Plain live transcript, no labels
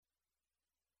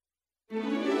Here's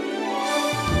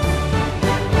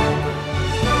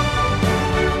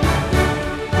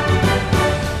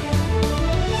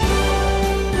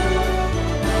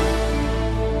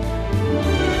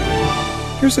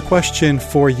a question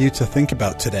for you to think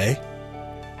about today.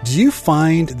 Do you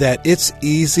find that it's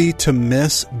easy to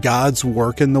miss God's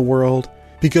work in the world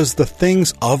because the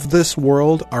things of this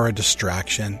world are a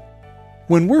distraction?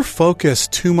 When we're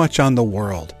focused too much on the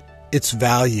world, its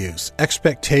values,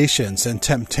 expectations, and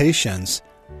temptations,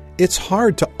 it's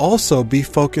hard to also be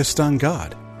focused on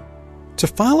God. To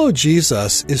follow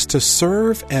Jesus is to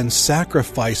serve and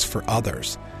sacrifice for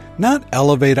others, not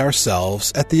elevate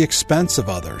ourselves at the expense of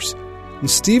others. And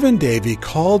Stephen Davey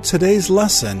called today's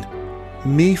lesson,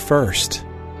 Me First.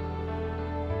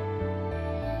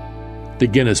 The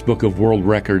Guinness Book of World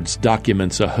Records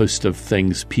documents a host of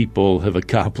things people have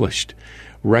accomplished,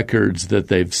 records that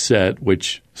they've set,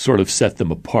 which sort of set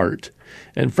them apart.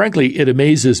 And frankly, it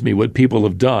amazes me what people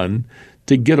have done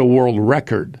to get a world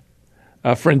record.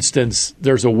 For instance,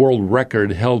 there's a world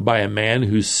record held by a man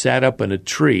who sat up in a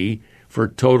tree for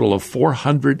a total of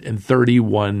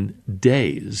 431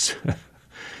 days.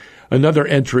 Another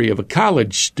entry of a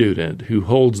college student who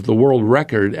holds the world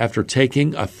record after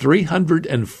taking a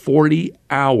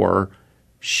 340-hour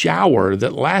shower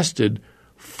that lasted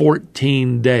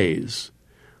 14 days.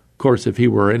 Of course, if he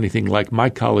were anything like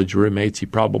my college roommates, he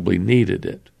probably needed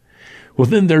it. Well,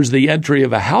 then there's the entry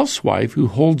of a housewife who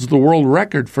holds the world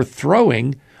record for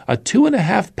throwing a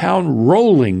 2.5-pound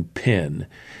rolling pin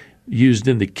used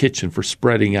in the kitchen for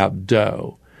spreading out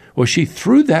dough. Well, she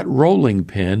threw that rolling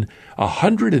pin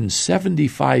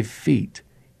 175 feet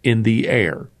in the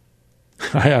air.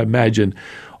 I imagine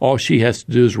all she has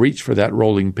to do is reach for that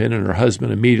rolling pin and her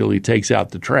husband immediately takes out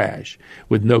the trash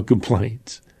with no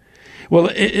complaints. Well,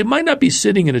 it might not be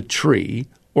sitting in a tree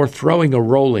or throwing a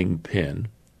rolling pin,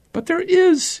 but there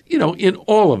is, in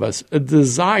all of us a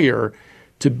desire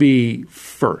to be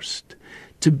first,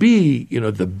 to be,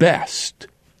 the best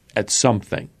at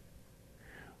something.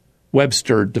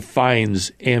 Webster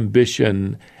defines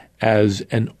ambition as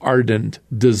an ardent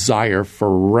desire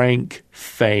for rank,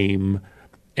 fame,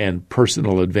 and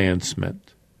personal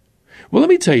advancement. Well, let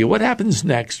me tell you what happens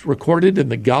next, recorded in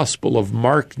the Gospel of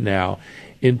Mark now,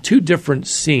 in two different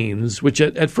scenes, which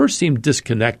at first seem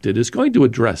disconnected, is going to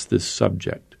address this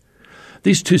subject.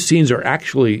 These two scenes are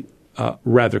actually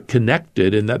rather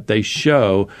connected in that they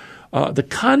show the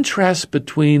contrast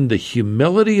between the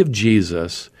humility of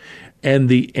Jesus and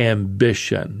the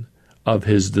ambition of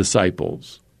his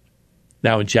disciples.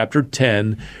 Now in chapter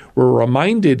 10, we're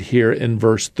reminded here in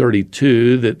verse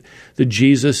 32 that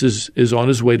Jesus is on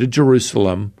his way to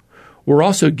Jerusalem. We're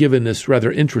also given this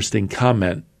rather interesting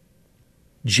comment.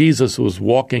 Jesus was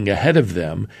walking ahead of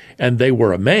them, and they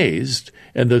were amazed,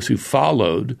 and those who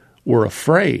followed were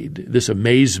afraid. This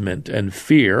amazement and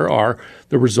fear are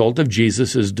the result of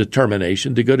Jesus'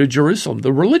 determination to go to Jerusalem.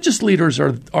 The religious leaders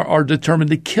are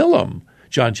determined to kill him,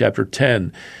 John chapter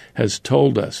 10 has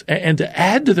told us. And to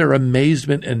add to their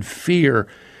amazement and fear,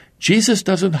 Jesus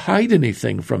doesn't hide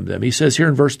anything from them. He says here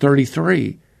in verse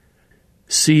 33,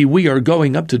 "See, we are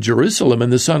going up to Jerusalem,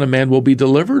 and the Son of Man will be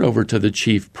delivered over to the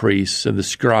chief priests and the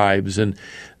scribes, and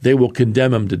they will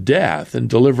condemn him to death and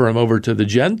deliver him over to the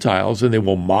Gentiles, and they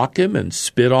will mock him and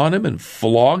spit on him and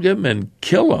flog him and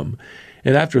kill him.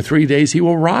 And after 3 days he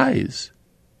will rise."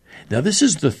 Now, this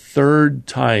is the third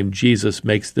time Jesus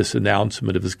makes this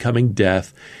announcement of his coming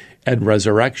death and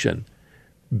resurrection.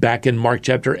 Back in Mark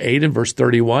chapter 8 and verse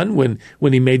 31, when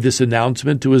he made this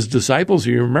announcement to his disciples,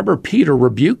 you remember Peter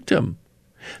rebuked him.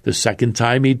 The second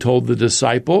time he told the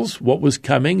disciples what was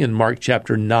coming in Mark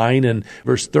chapter 9 and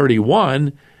verse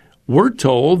 31, we're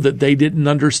told that they didn't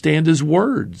understand his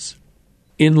words.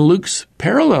 In Luke's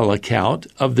parallel account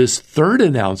of this third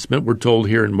announcement, we're told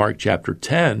here in Mark chapter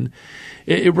 10,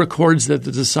 it records that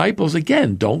the disciples,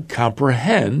 again, don't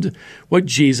comprehend what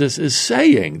Jesus is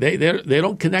saying. They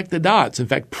don't connect the dots. In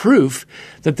fact, proof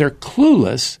that they're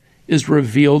clueless is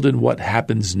revealed in what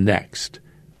happens next.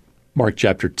 Mark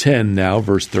chapter 10 now,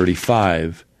 verse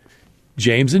 35.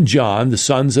 James and John, the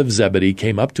sons of Zebedee,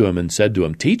 came up to him and said to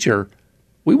him, "Teacher,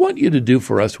 we want you to do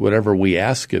for us whatever we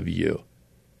ask of you."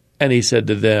 And he said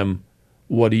to them,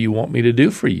 "What do you want me to do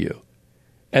for you?"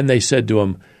 And they said to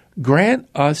him, "Grant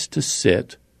us to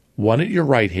sit, one at your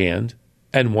right hand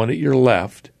and one at your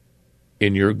left,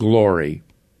 in your glory."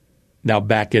 Now,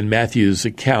 back in Matthew's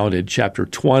account in chapter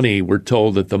 20, we're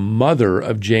told that the mother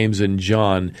of James and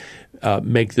John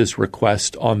make this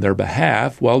request on their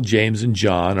behalf while James and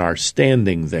John are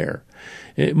standing there.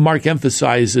 Mark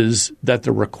emphasizes that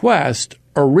the request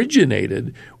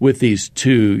originated with these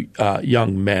two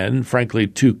young men, frankly,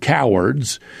 two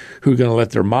cowards, who are going to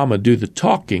let their mama do the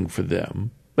talking for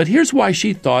them. But here's why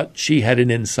she thought she had an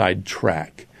inside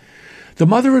track. The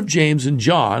mother of James and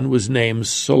John was named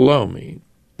Salome.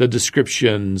 The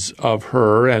descriptions of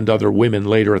her and other women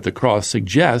later at the cross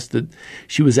suggest that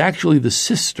she was actually the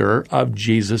sister of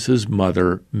Jesus'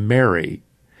 mother, Mary.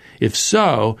 If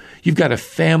so, you've got a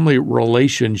family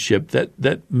relationship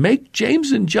that make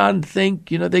James and John think,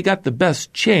 they got the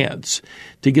best chance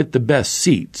to get the best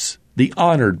seats, the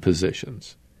honored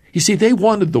positions. You see, they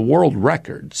wanted the world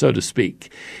record, so to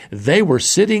speak. They were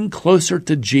sitting closer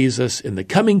to Jesus in the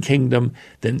coming kingdom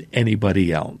than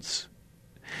anybody else.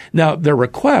 Now, their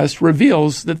request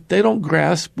reveals that they don't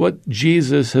grasp what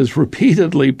Jesus has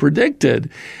repeatedly predicted,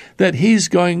 that he's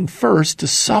going first to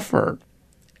suffer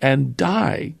and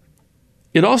die.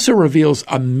 It also reveals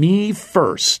a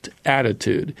me-first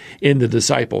attitude in the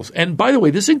disciples. And by the way,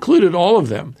 this included all of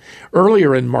them.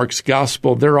 Earlier in Mark's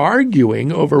gospel, they're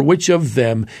arguing over which of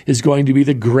them is going to be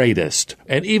the greatest.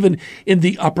 And even in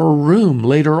the upper room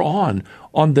later on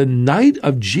the night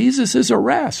of Jesus'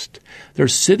 arrest, they're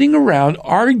sitting around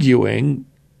arguing,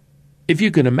 if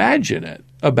you can imagine it,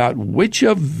 about which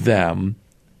of them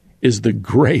is the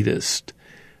greatest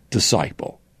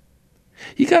disciple.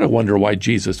 You got to wonder why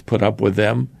Jesus put up with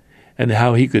them and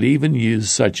how he could even use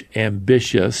such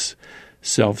ambitious,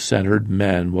 self-centered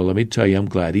men. Well, let me tell you, I'm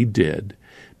glad he did,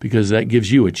 because that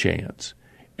gives you a chance,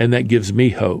 and that gives me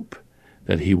hope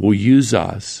that he will use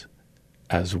us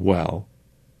as well.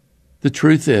 The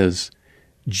truth is,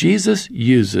 Jesus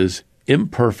uses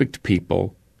imperfect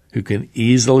people who can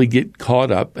easily get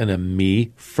caught up in a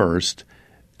me-first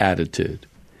attitude.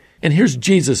 And here's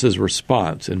Jesus'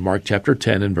 response in Mark chapter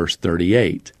 10 and verse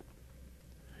 38.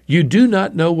 You do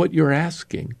not know what you're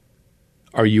asking.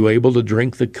 Are you able to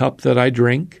drink the cup that I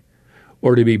drink,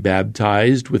 or to be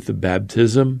baptized with the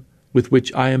baptism with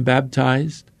which I am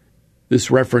baptized?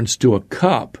 This reference to a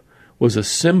cup was a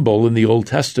symbol in the Old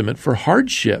Testament for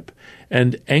hardship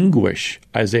and anguish,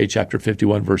 Isaiah chapter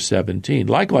 51, verse 17.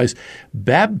 Likewise,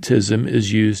 baptism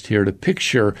is used here to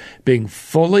picture being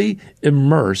fully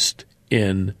immersed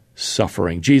in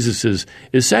suffering. Jesus is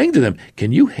saying to them,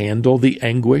 can you handle the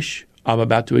anguish I'm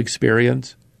about to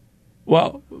experience?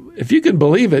 Well, if you can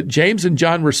believe it, James and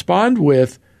John respond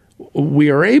with, we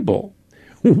are able.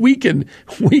 We can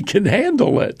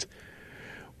handle it.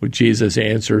 Well, Jesus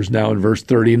answers now in verse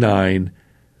 39,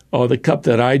 the cup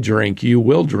that I drink, you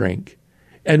will drink.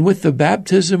 And with the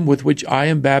baptism with which I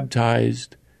am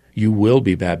baptized, you will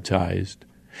be baptized.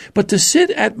 But to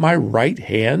sit at my right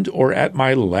hand or at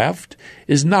my left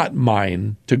is not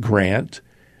mine to grant,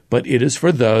 but it is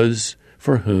for those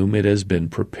for whom it has been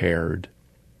prepared.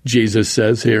 Jesus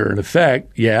says here, in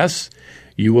effect, yes,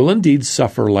 you will indeed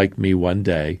suffer like me one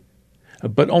day,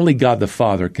 but only God the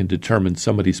Father can determine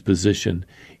somebody's position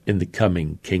in the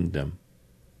coming kingdom.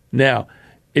 Now,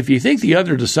 if you think the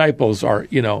other disciples are,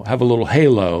 have a little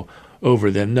halo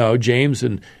over them. No, James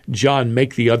and John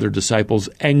make the other disciples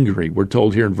angry. We're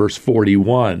told here in verse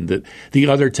 41 that the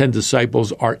other 10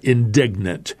 disciples are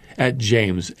indignant at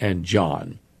James and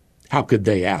John. How could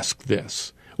they ask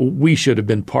this? We should have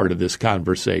been part of this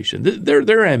conversation.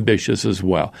 They're ambitious as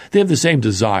well. They have the same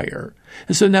desire.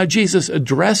 And so now Jesus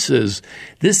addresses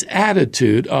this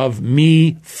attitude of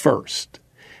me first.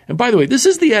 And by the way, this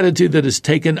is the attitude that has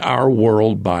taken our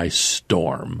world by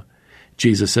storm.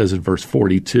 Jesus says in verse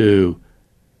 42,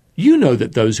 you know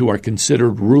that those who are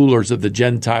considered rulers of the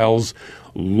Gentiles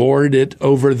lord it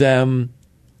over them,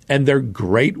 and their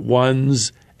great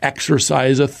ones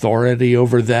exercise authority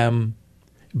over them.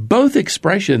 Both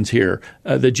expressions here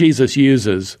that Jesus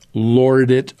uses,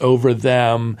 lord it over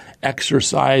them,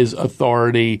 exercise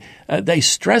authority, they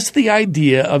stress the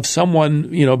idea of someone,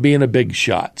 being a big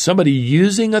shot, somebody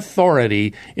using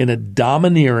authority in a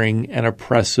domineering and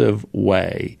oppressive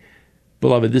way.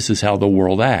 Beloved, this is how the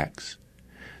world acts.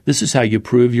 This is how you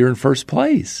prove you're in first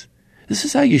place. This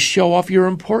is how you show off your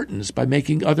importance, by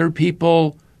making other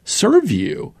people serve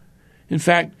you. In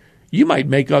fact, you might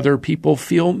make other people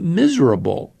feel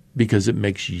miserable because it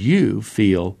makes you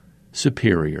feel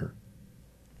superior.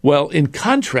 Well, in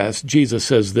contrast, Jesus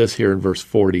says this here in verse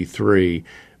 43,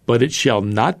 but it shall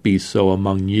not be so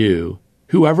among you.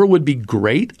 Whoever would be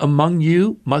great among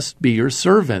you must be your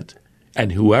servant,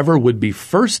 and whoever would be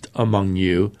first among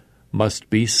you must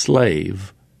be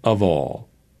slave of all.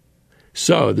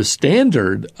 So the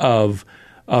standard of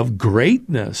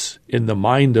greatness in the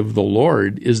mind of the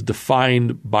Lord is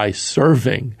defined by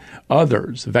serving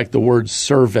others. In fact, the word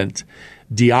servant,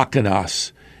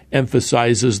 diakonos,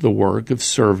 emphasizes the work of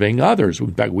serving others.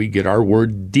 In fact, we get our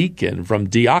word deacon from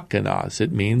diakonos.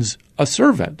 It means a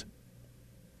servant.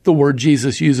 The word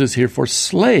Jesus uses here for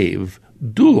slave,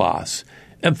 doulos,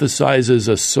 emphasizes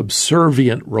a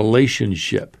subservient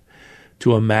relationship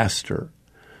to a master.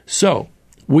 So,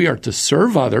 we are to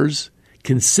serve others,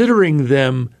 considering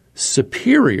them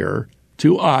superior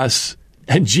to us,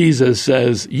 and Jesus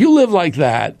says, you live like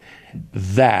that.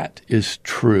 That is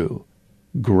true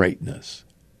greatness.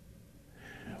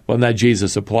 Well, now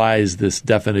Jesus applies this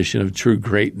definition of true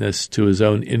greatness to his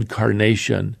own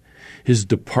incarnation, his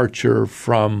departure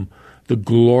from the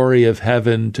glory of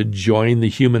heaven to join the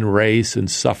human race and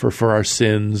suffer for our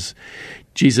sins.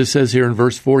 Jesus says here in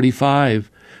verse 45,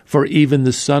 "For even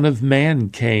the Son of Man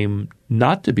came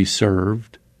not to be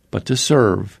served, but to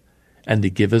serve, and to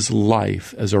give his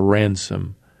life as a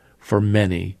ransom for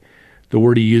many." The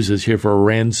word he uses here for a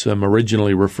ransom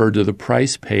originally referred to the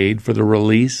price paid for the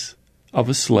release of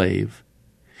a slave.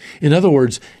 In other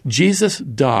words, Jesus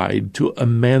died to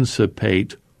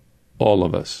emancipate all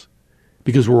of us,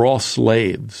 because we're all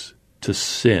slaves to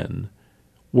sin.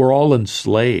 We're all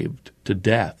enslaved to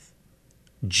death.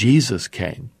 Jesus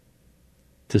came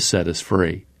to set us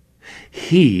free.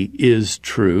 He is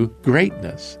true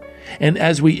greatness. And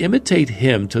as we imitate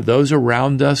him to those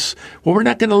around us, well, we're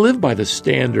not going to live by the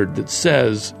standard that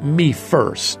says, me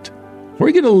first.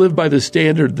 We're going to live by the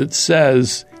standard that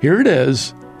says, here it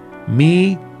is,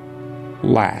 me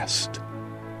last.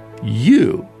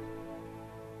 You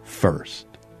first.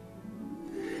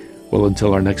 Well,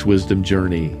 until our next wisdom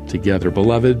journey together,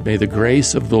 beloved, may the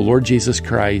grace of the Lord Jesus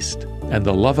Christ and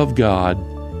the love of God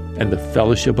and the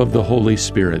fellowship of the Holy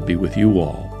Spirit be with you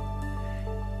all.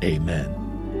 Amen.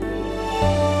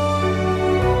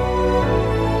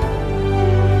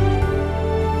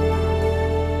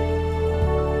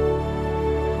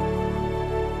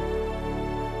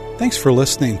 Thanks for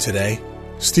listening today.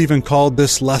 Stephen called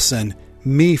this lesson,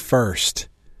 Me First.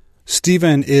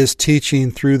 Stephen is teaching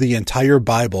through the entire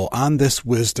Bible on this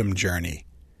wisdom journey.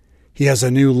 He has a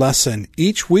new lesson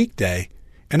each weekday,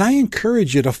 and I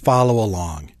encourage you to follow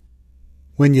along.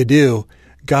 When you do,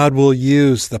 God will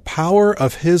use the power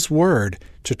of His Word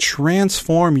to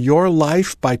transform your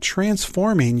life by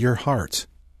transforming your heart.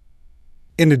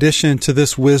 In addition to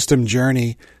this wisdom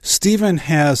journey, Stephen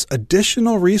has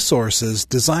additional resources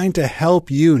designed to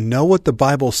help you know what the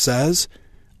Bible says,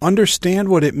 understand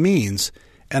what it means,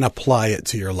 and apply it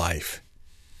to your life.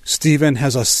 Stephen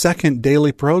has a second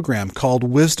daily program called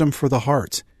Wisdom for the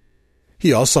Heart.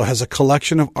 He also has a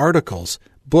collection of articles,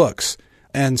 books,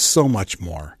 and so much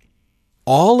more.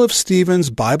 All of Stephen's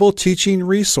Bible teaching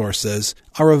resources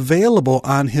are available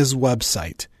on his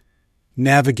website.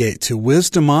 Navigate to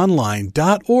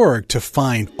wisdomonline.org to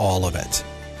find all of it.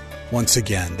 Once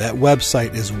again, that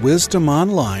website is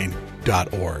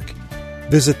wisdomonline.org.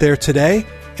 Visit there today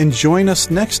and join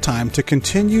us next time to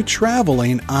continue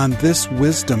traveling on this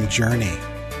wisdom journey.